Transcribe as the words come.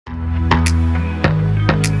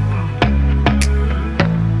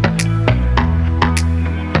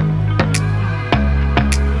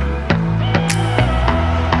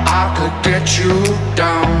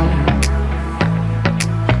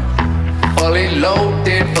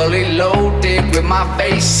fully loaded, with my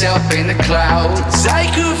face up in the clouds. I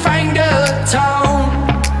could find a town,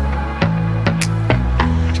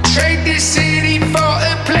 trade this city for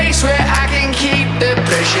a place where I can keep the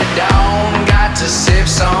pressure down. Got to save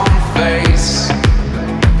some face,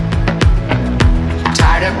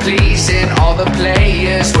 tired of pleasing all the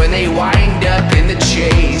players when they wind up in the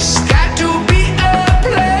chase. Got to be a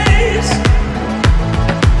place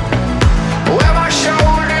where my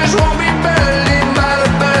shoulders won't be burning by the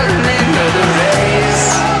burning of the race.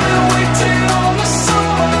 I've been waiting all the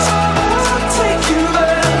summer to take you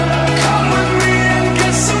there. Come with me and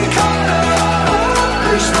get some color.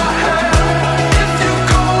 Push my hand if you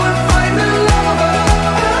go and find the lover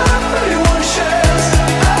everyone shares.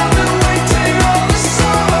 I've been waiting all the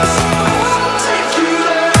summer to take you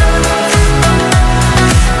there.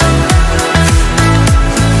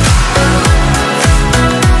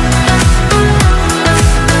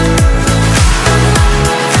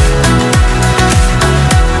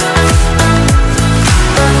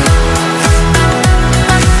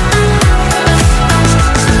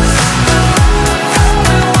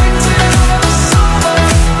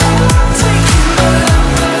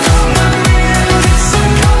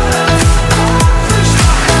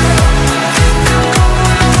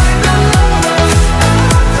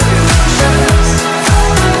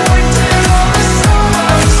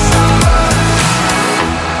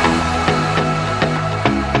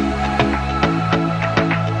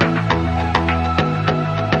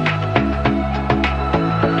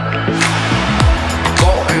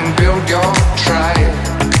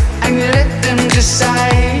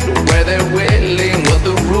 Decide where they're willing, what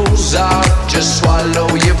the rules are. Just swallow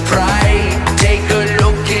your